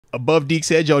Above Deke's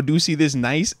head, y'all do see this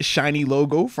nice shiny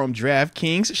logo from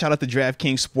DraftKings. Shout out to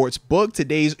DraftKings Sportsbook.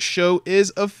 Today's show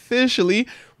is officially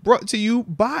brought to you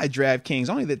by DraftKings,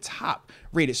 only the top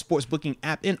rated sports booking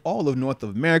app in all of North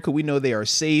America. We know they are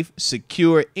safe,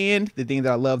 secure, and the thing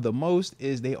that I love the most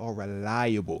is they are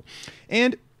reliable.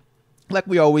 And like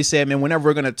we always say, man, whenever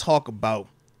we're going to talk about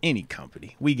any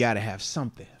company, we got to have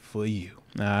something for you.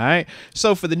 All right.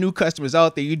 So for the new customers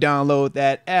out there, you download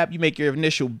that app, you make your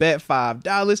initial bet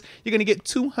 $5. You're going to get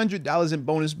 $200 in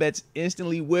bonus bets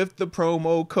instantly with the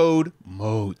promo code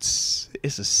MOATS.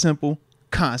 It's a simple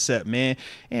concept, man.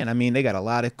 And I mean, they got a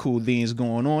lot of cool things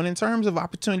going on in terms of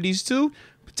opportunities to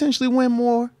potentially win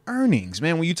more earnings,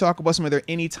 man, when you talk about some of their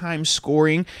anytime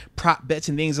scoring, prop bets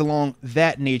and things along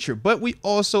that nature. But we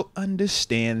also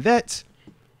understand that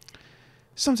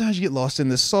sometimes you get lost in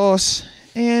the sauce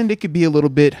and it could be a little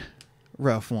bit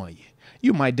rough on you.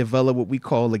 You might develop what we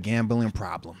call a gambling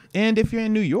problem. And if you're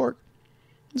in New York,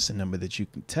 it's a number that you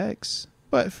can text.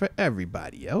 But for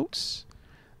everybody else,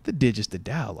 the digits to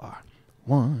dial are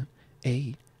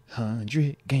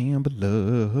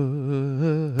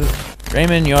 1-800-GAMBLER.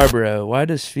 Raymond Yarborough, why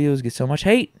does Fields get so much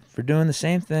hate for doing the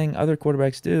same thing other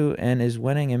quarterbacks do and is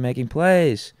winning and making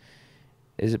plays?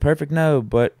 Is it perfect? No,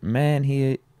 but man,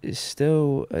 he is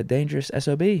still a dangerous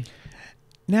SOB.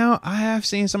 Now, I have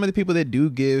seen some of the people that do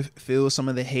give Phil some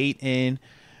of the hate, and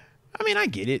I mean, I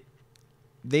get it.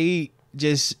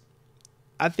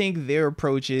 I think their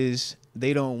approach is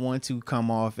they don't want to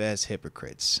come off as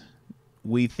hypocrites.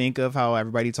 We think of how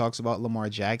everybody talks about Lamar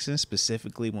Jackson,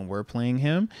 specifically when we're playing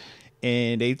him,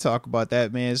 and they talk about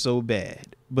that man so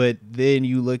bad. But then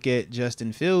you look at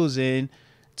Justin Fields, and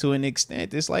to an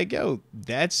extent, it's like, yo,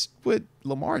 that's what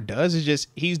Lamar does. It's just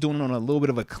he's doing it on a little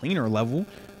bit of a cleaner level,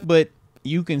 but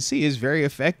you can see it's very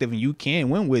effective and you can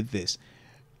win with this.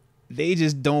 They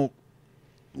just don't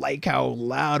like how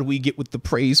loud we get with the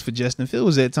praise for Justin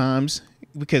Fields at times,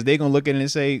 because they're going to look at it and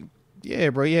say,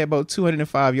 yeah, bro, you had about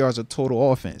 205 yards of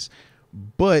total offense.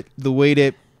 But the way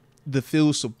that the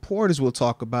Fields supporters will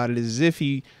talk about it is as if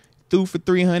he threw for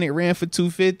 300, ran for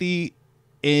 250,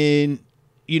 and,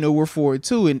 you know, we're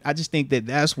 4-2. And I just think that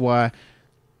that's why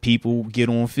people get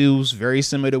on Fields, very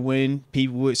similar to when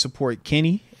people would support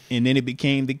Kenny. And then it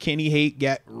became the Kenny hate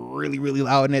got really, really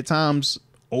loud and at times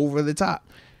over the top.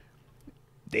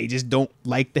 They just don't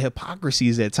like the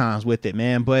hypocrisies at times with it,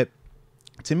 man. But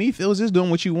to me, Fields is doing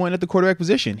what you want at the quarterback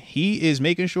position. He is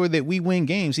making sure that we win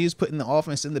games. He is putting the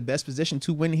offense in the best position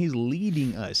to win. He's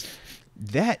leading us.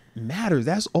 That matters.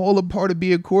 That's all a part of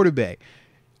being a quarterback.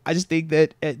 I just think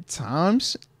that at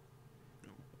times,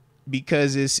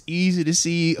 because it's easy to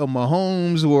see a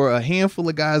Mahomes or a handful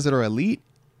of guys that are elite,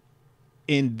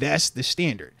 and that's the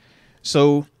standard.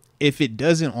 So if it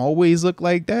doesn't always look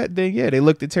like that, then yeah, they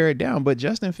look to tear it down. But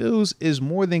Justin Fields is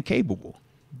more than capable.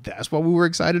 That's why we were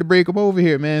excited to break him over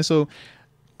here, man. So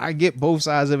I get both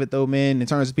sides of it, though, man, in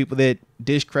terms of people that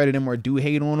discredit him or do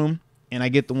hate on him. And I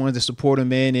get the ones that support him,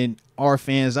 man, and are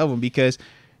fans of him because,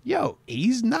 yo,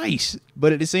 he's nice.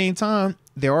 But at the same time,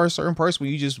 there are certain parts where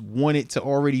you just want it to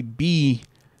already be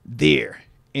there.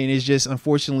 And it's just,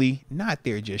 unfortunately, not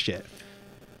there just yet.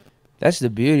 That's the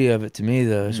beauty of it to me,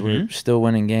 though, is we're still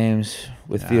winning games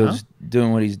with Fields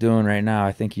doing what he's doing right now.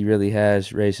 I think he really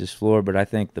has raised his floor, but I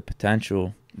think the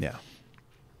potential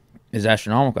is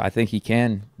astronomical. I think he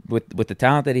can, with the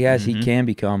talent that he has, he can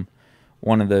become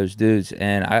one of those dudes.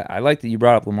 And I like that you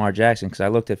brought up Lamar Jackson because I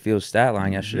looked at Fields' stat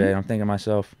line yesterday, and I'm thinking to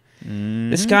myself,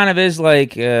 this kind of is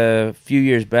like a few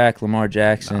years back Lamar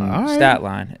Jackson stat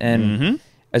line. And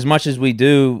as much as we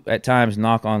do at times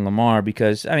knock on Lamar,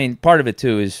 because, I mean, part of it,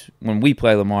 too, is when we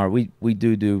play Lamar, we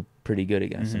do pretty good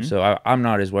against him. So I'm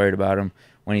not as worried about him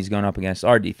when he's going up against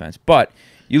our defense. But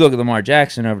you look at Lamar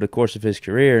Jackson over the course of his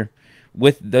career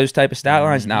with those type of stat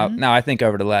lines. Now I think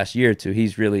over the last year or two,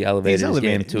 he's really elevated his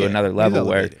game to another level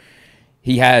where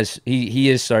he is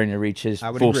starting to reach his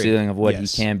full ceiling of what he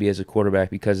can be as a quarterback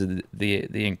because of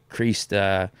the increased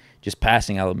just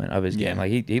passing element of his game.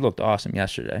 Like he looked awesome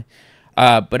yesterday.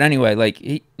 But anyway,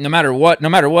 like no matter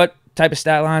what type of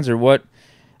stat lines or what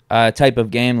type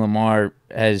of game Lamar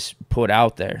has put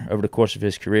out there over the course of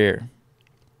his career,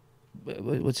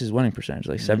 what's his winning percentage?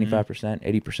 Like 75%,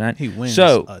 80%. He wins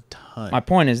a ton. My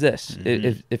point is this: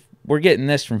 if we're getting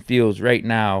this from Fields right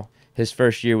now, his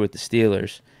first year with the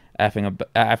Steelers,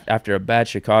 after a bad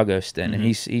Chicago stint, and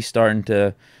he's starting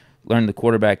to learn the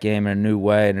quarterback game in a new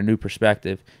way and a new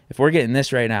perspective. If we're getting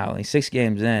this right now, like 6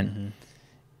 games in.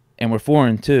 And we're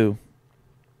 4-2,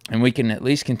 and we can at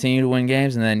least continue to win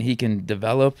games, and then he can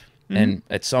develop and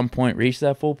at some point reach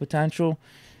that full potential.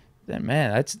 then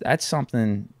man, that's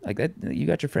something like that. You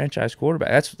got your franchise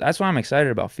quarterback. That's why I'm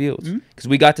excited about Fields, because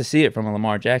we got to see it from a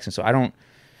Lamar Jackson. So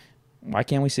why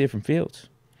can't we see it from Fields?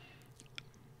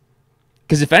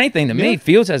 Because if anything, to me,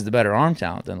 Fields has the better arm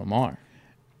talent than Lamar.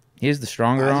 He has the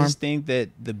stronger arm. I just think that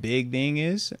the big thing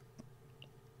is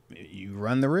you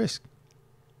run the risk.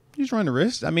 You just run the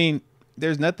risk. I mean,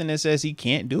 there's nothing that says he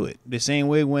can't do it. The same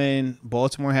way when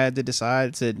Baltimore had to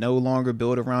decide to no longer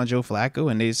build around Joe Flacco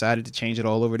and they decided to change it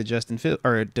all over to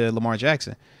to Lamar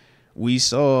Jackson. We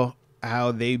saw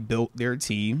how they built their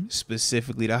team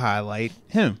specifically to highlight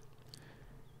him.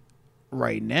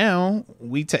 Right now,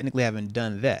 we technically haven't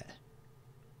done that.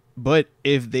 But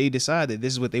if they decide that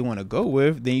this is what they want to go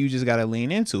with, then you just got to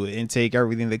lean into it and take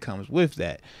everything that comes with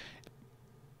that.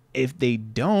 If they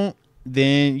don't,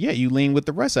 then yeah, you lean with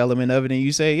the rest element of it and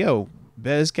you say, yo,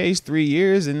 best case 3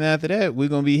 years, and after that we're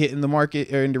gonna be hitting the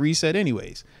market or in the reset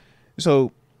anyways.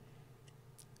 So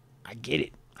I get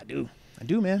it. I do,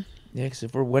 man. Yeah, because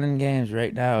if we're winning games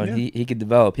right now and he could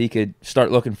develop, he could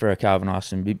start looking for a Calvin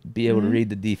Austin, be able to read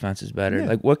the defenses better.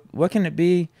 Like what can it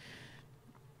be,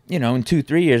 in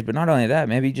 2-3 years? But not only that,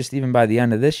 maybe just even by the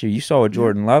end of this year. You saw with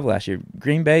Jordan Love last year.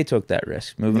 Green Bay took that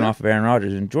risk moving off of Aaron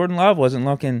Rodgers, and Jordan Love wasn't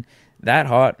looking that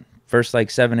hot first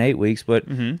 7-8 weeks, but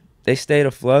they stayed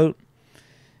afloat.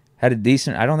 Had a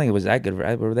decent, I don't think it was that good.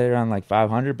 Right? Were they around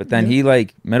 500? But then he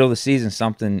middle of the season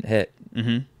something hit,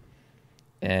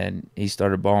 and he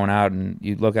started balling out. And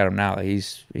you look at him now,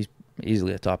 he's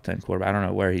easily a top 10 quarterback. I don't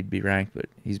know where he'd be ranked, but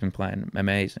he's been playing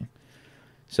amazing.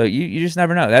 So you just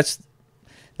never know. That's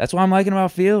why I'm liking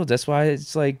about Fields. That's why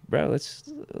it's bro, let's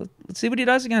see what he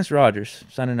does against Rodgers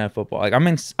Sunday Night Football.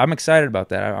 I'm excited about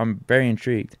that. I'm very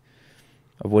intrigued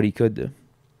of what he could do.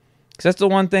 Because that's the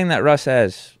one thing that Russ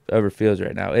has over Fields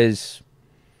right now is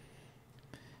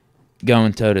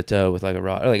going toe-to-toe with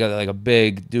a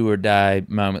big do-or-die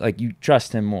moment. You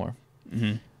trust him more.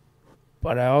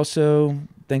 But I also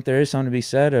think there is something to be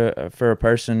said for a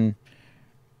person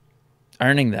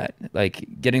earning that,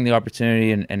 getting the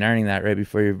opportunity and earning that right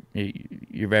before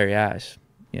your very eyes.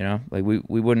 We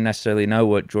wouldn't necessarily know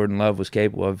what Jordan Love was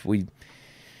capable of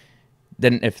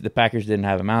if the Packers didn't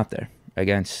have him out there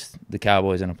against the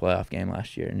Cowboys in a playoff game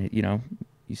last year. And,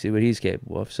 you see what he's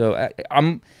capable of. So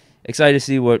I'm excited to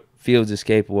see what Fields is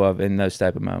capable of in those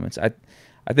type of moments. I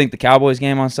think the Cowboys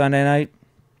game on Sunday night,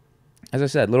 as I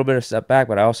said, a little bit of step back,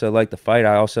 but I also liked the fight.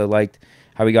 I also liked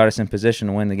how he got us in position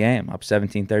to win the game. Up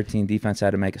 17-13, defense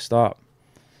had to make a stop.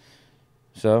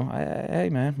 So, hey,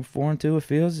 man, we're 4-2 with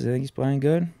Fields. I think he's playing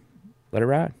good. Let it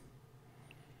ride.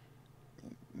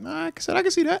 Like I said, I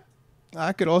can see that.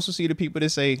 I could also see the people that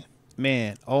say,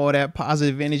 man, all that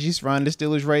positive energy surrounding the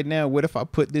Steelers right now, what if I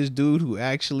put this dude who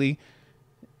actually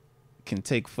can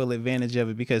take full advantage of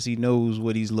it because he knows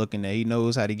what he's looking at. He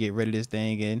knows how to get rid of this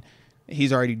thing, and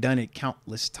he's already done it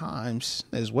countless times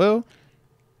as well.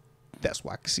 That's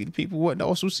why I can see the people wouldn't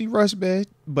also see Russ, man.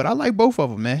 But I like both of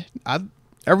them, man.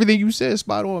 Everything you said is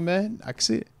spot on, man. I can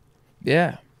see it.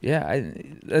 Yeah.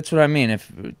 That's what I mean.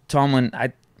 If Tomlin,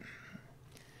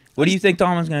 what do you think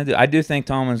Tomlin's going to do? I do think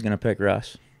Tomlin's going to pick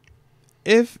Russ.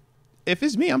 If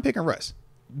it's me, I'm picking Russ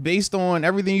based on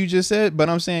everything you just said. But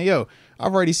I'm saying,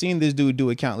 I've already seen this dude do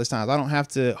it countless times. I don't have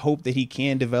to hope that he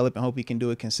can develop and hope he can do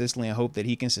it consistently and hope that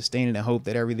he can sustain it and hope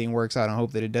that everything works out and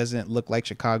hope that it doesn't look like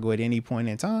Chicago at any point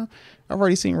in time. I've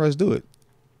already seen Russ do it.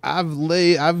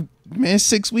 Man,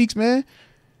 6 weeks, man.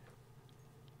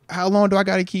 How long do I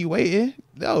got to keep waiting?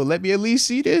 No, let me at least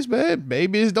see this, man.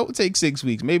 Maybe it don't take 6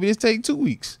 weeks. Maybe it's take 2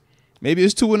 weeks. Maybe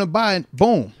it's 2 in a bye and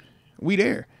boom, we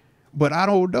there. But I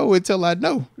don't know until I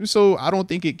know. So I don't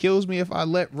think it kills me if I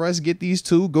let Russ get these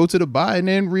 2, go to the bye, and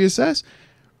then reassess.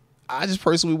 I just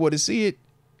personally want to see it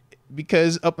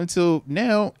because up until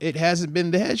now, it hasn't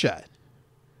been the headshot.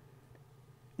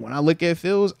 When I look at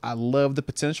Fields, I love the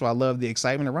potential. I love the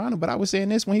excitement around him. But I was saying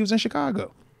this when he was in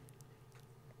Chicago.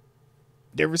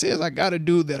 Difference is I got a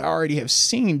dude that I already have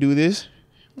seen do this.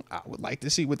 I would like to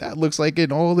see what that looks like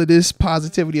in all of this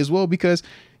positivity as well because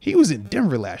he was in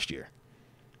Denver last year.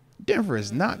 Denver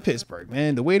is not Pittsburgh,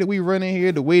 man. The way that we run in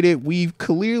here, the way that we've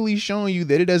clearly shown you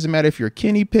that it doesn't matter if you're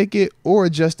Kenny Pickett or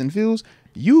Justin Fields,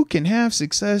 you can have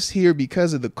success here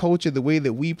because of the culture, the way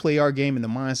that we play our game and the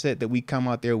mindset that we come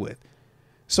out there with.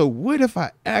 So what if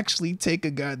I actually take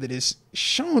a guy that has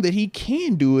shown that he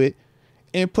can do it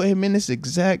and put him in this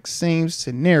exact same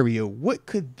scenario? What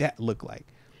could that look like?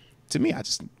 To me, I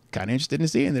just kind of interested in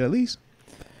seeing it at least.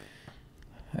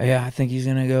 Yeah, I think he's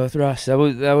gonna go with Russ. That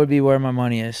would be where my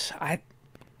money is.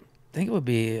 think it would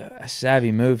be a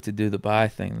savvy move to do the bye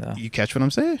thing, though. You catch what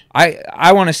I'm saying?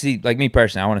 I want to see, like me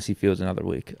personally, I want to see Fields another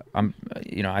week.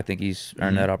 I think he's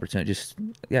earned that opportunity. Just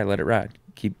let it ride.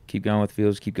 Keep going with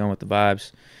Fields. Keep going with the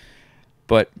vibes.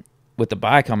 But with the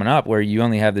bye coming up, where you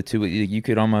only have the 2 weeks, you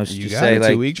could almost just say,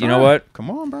 like, you know what?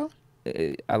 Come on, bro.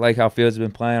 I like how Fields has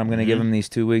been playing. I'm going to give him these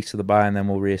 2 weaks to the bye, and then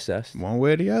we'll reassess. One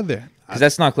way or the other. Because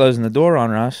that's not closing the door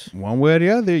on Russ. One way or the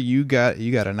other, you got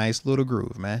a nice little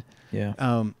groove, man.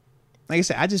 Yeah. Like I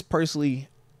said, I just personally,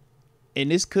 and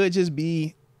this could just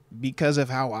be because of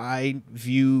how I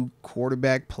view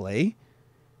quarterback play,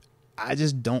 I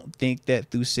just don't think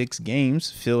that through 6 games,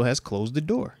 Phil has closed the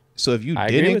door. So if you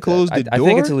didn't close the door, I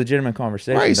think it's a legitimate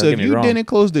conversation. Right. So if you didn't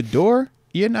close the door,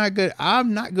 you're not good.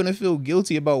 I'm not going to feel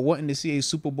guilty about wanting to see a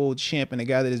Super Bowl champ and a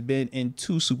guy that has been in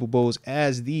 2 Super Bowls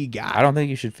as the guy. I don't think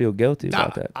you should feel guilty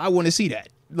about that. I want to see that.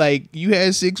 Like, you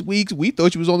had 6 weeks. We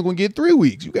thought you was only going to get 3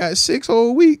 weeks. You got 6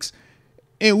 whole weeks.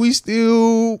 And we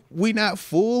not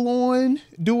full on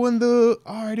doing all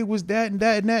right, it was that and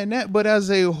that and that and that. But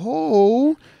as a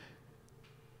whole,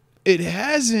 it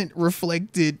hasn't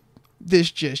reflected this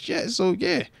just yet. So,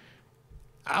 yeah,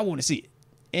 I want to see it.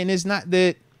 And it's not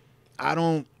that I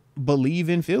don't believe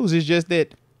in Fields. It's just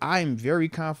that I'm very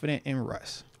confident in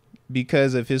Russ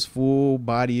because of his full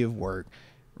body of work,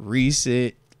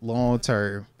 recent, long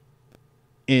term,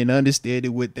 and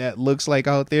understanding what that looks like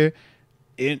out there.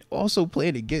 And also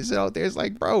playing against it out there. It's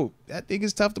like, bro, that thing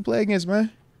is tough to play against,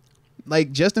 man.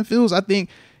 Like Justin Fields, I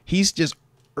think he's just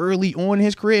early on in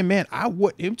his career. Man, I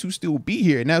want him to still be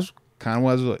here. And that's kind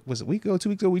of was a week ago, 2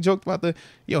 weeks ago, we joked about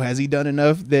has he done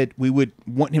enough that we would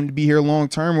want him to be here long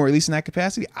term or at least in that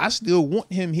capacity? I still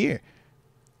want him here.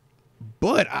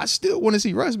 But I still want to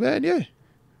see Russ, man. Yeah.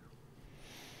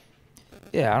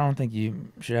 Yeah, I don't think you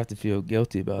should have to feel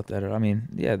guilty about that. I mean,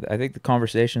 yeah, I think the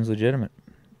conversation is legitimate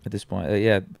at this point.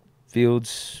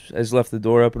 Fields has left the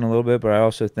door open a little bit, but I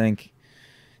also think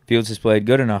Fields has played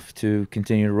good enough to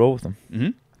continue to roll with him.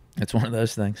 Mm-hmm. It's one of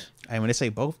those things. And when they say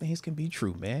both things can be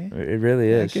true, man. It really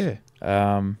is. Yeah.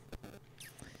 I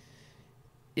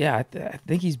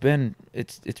think he's been –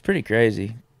 it's pretty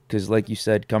crazy because, like you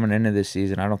said, coming into this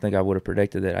season, I don't think I would have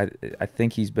predicted it. I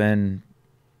think he's been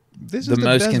the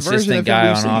most consistent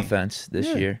guy on offense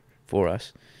this year for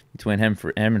us. Between him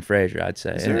and Frazier, I'd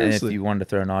say. And if you wanted to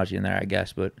throw Najee in there, I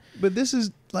guess. But this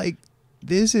is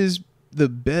the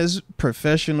best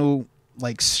professional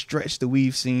stretch that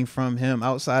we've seen from him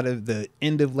outside of the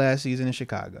end of last season in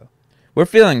Chicago. We're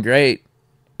feeling great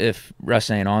if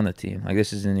Russ ain't on the team. Like,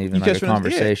 this isn't even like a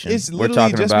conversation. We're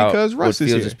talking just about because Russ what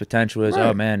Fields' potential is. Right.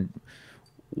 Oh, man,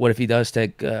 what if he does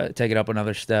take it up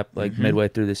another step, midway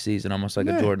through the season, almost like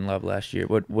a Jordan Love last year?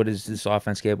 What is this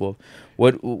offense capable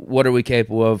of? What are we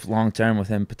capable of long term with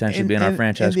him potentially being our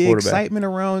franchise quarterback? The excitement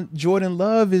around Jordan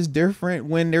Love is different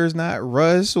when there's not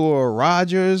Russ or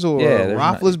Rodgers or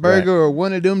Roethlisberger or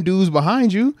one of them dudes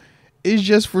behind you. It's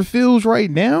just for Fields right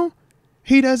now.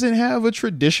 He doesn't have a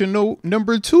traditional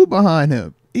number 2 behind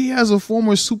him. He has a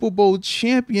former Super Bowl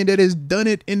champion that has done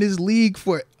it in his league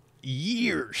for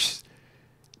years.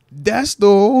 That's the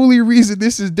only reason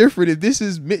this is different. If this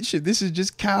is Mitch, if this is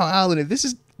just Kyle Allen, if this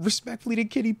is respectfully to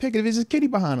Kenny Pickett, if this is Kenny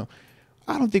behind him,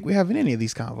 I don't think we're having any of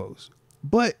these convos.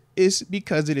 But it's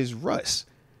because it is Russ.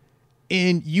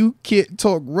 And you can't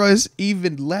talk Russ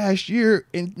even last year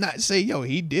and not say,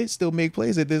 he did still make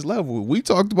plays at this level. We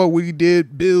talked about what he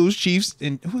did, Bills, Chiefs,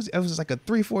 and it was like a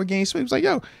 3-4 game sweep. It was like,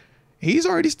 he's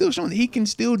already still showing that he can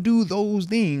still do those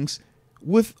things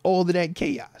with all of that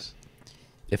chaos.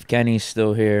 If Kenny's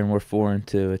still here and we're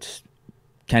 4-2, it's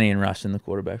Kenny and Russ in the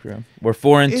quarterback room. We're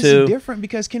 4-2. It's different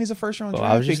because Kenny's a first-round draft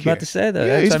pick. I was just about to say that.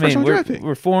 Yeah, he's a first-round draft pick.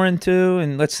 We're 4-2,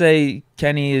 and let's say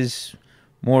Kenny is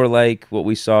more like what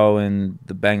we saw in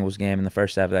the Bengals game in the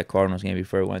first half of that Cardinals game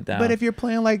before it went down. But if you're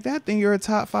playing like that, then you're a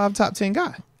top 5, top 10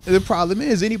 guy. The problem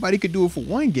is anybody could do it for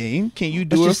one game. Can you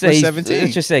do it for 17?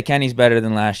 Let's just say Kenny's better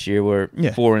than last year. We're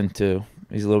 4-2.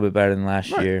 He's a little bit better than last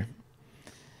year.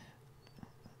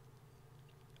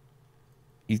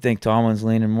 You think Tomlin's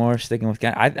leaning more, sticking with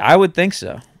Kenny? I would think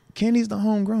so. Kenny's the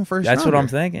homegrown first That's rounder. what I'm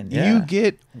thinking. Yeah. You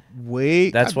get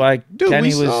way. That's why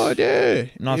Kenny was not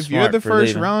If you're the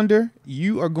first rounder,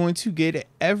 you are going to get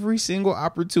every single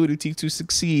opportunity to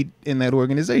succeed in that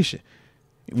organization.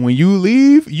 When you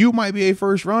leave, you might be a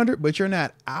first rounder, but you're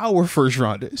not our first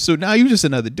rounder. So now you're just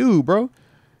another dude, bro.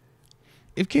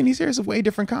 If Kenny's here, it's a way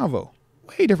different convo.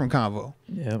 Way different convo.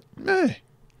 Yep. Man.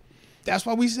 That's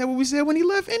why we said what we said when he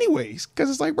left anyways. Because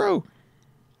it's like, bro,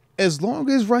 as long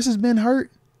as Russ has been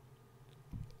hurt,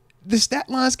 the stat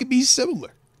lines could be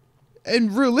similar.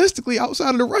 And realistically,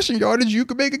 outside of the rushing yardage, you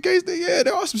could make a case that,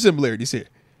 there are some similarities here.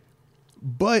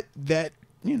 but that,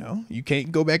 you know, you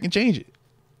can't go back and change it.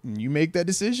 You make that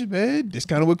decision, man. This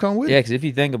kind of would come with it. Yeah, because if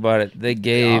you think about it, they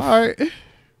gave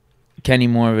Kenny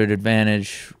more of an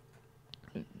advantage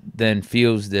than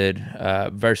Fields did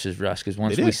versus Russ. Because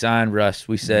once we signed Russ,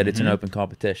 we said it's an open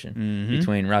competition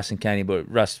between Russ and Kenny. But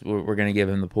Russ, we're going to give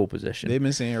him the pole position. They've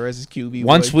been saying Russ is QB.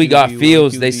 Once we got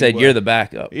Fields, they said you're the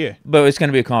backup. Yeah. But it's going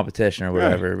to be a competition or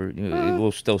whatever.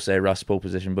 We'll still say Russ pole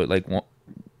position. But like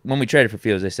when we traded for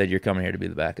Fields, they said you're coming here to be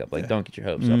the backup. Like don't get your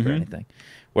hopes up or anything.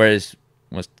 Whereas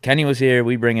when Kenny was here,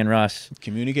 we bring in Russ.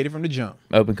 Communicated from the jump.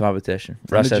 Open competition.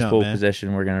 Russ has pole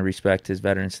position. We're going to respect his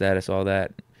veteran status, all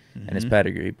that, and his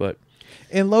pedigree. But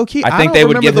low key, I think they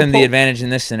would give him the advantage in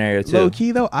this scenario too. Low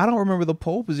key though, I don't remember the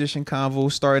pole position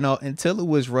convo starting out until it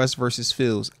was Russ versus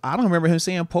Fields. I don't remember him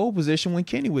saying pole position when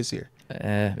Kenny was here.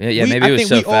 Maybe it was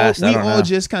so fast. We all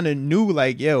just kind of knew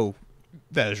like, yo,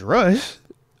 that's Russ,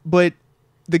 but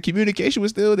the communication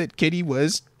was still that Kenny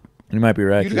was. You might be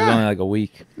right. It was only like a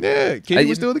week. Yeah, Kenny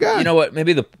was still the guy. You know what?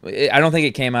 Maybe I don't think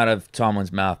it came out of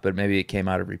Tomlin's mouth, but maybe it came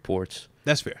out of reports.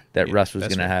 That's fair. That Russ was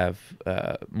going to have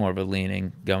more of a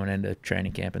leaning going into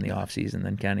training camp in the offseason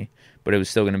than Kenny. But it was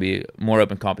still going to be more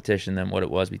open competition than what it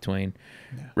was between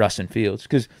Russ and Fields.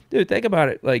 Because, dude, think about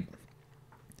it. Like,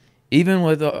 even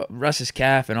with Russ's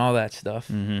calf and all that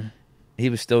stuff, he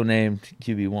was still named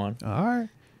QB1. All right.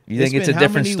 You think it's a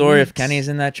different story if Kenny's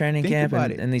in that training camp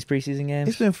and in these preseason games?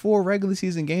 It's been 4 regular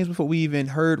season games before we even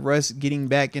heard Russ getting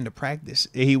back into practice.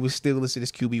 He was still listed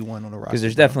as QB1 on the roster. Because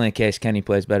there's definitely a case Kenny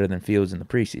plays better than Fields in the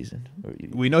preseason.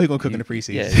 We know he's going to cook in the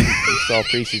preseason. Yeah, you saw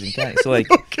preseason Kenny. So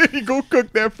like, okay, he going to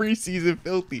cook that preseason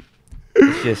filthy.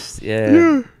 It's just,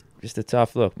 just a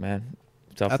tough look, man.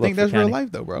 I think that's real life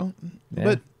though, bro. Yeah.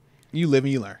 But you live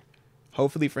and you learn.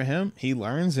 Hopefully for him, he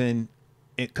learns and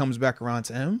it comes back around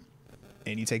to him.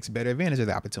 And he takes better advantage of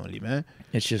the opportunity, man.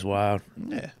 It's just wild.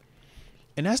 Yeah.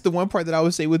 And that's the one part that I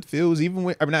would say with Fields, even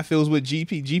with, not Fields, with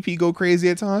GP. GP go crazy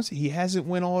at times. He hasn't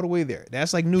went all the way there.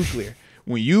 That's like nuclear.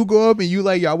 When you go up and you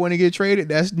like, y'all want to get traded,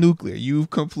 that's nuclear. You've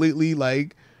completely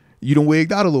like, you done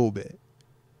wigged out a little bit.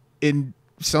 And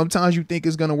sometimes you think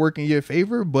it's going to work in your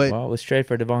favor, but. Well, let's trade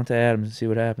for Devontae Adams and see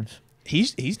what happens.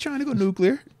 He's trying to go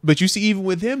nuclear, but you see, even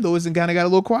with him though, it's kind of got a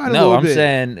little quiet. No, I'm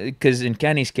saying because in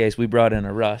Kenny's case, we brought in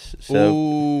a Russ,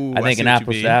 so I think an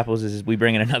apples to apples is we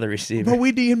bring in another receiver. But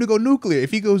we need him to go nuclear.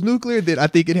 If he goes nuclear, then I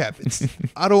think it happens.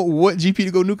 I don't want GP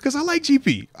to go nuclear because I like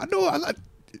GP. I know I like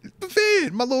the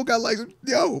fan. My little guy likes him.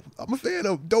 Yo, I'm a fan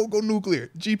of. Don't go nuclear.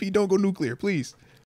 GP, don't go nuclear, please.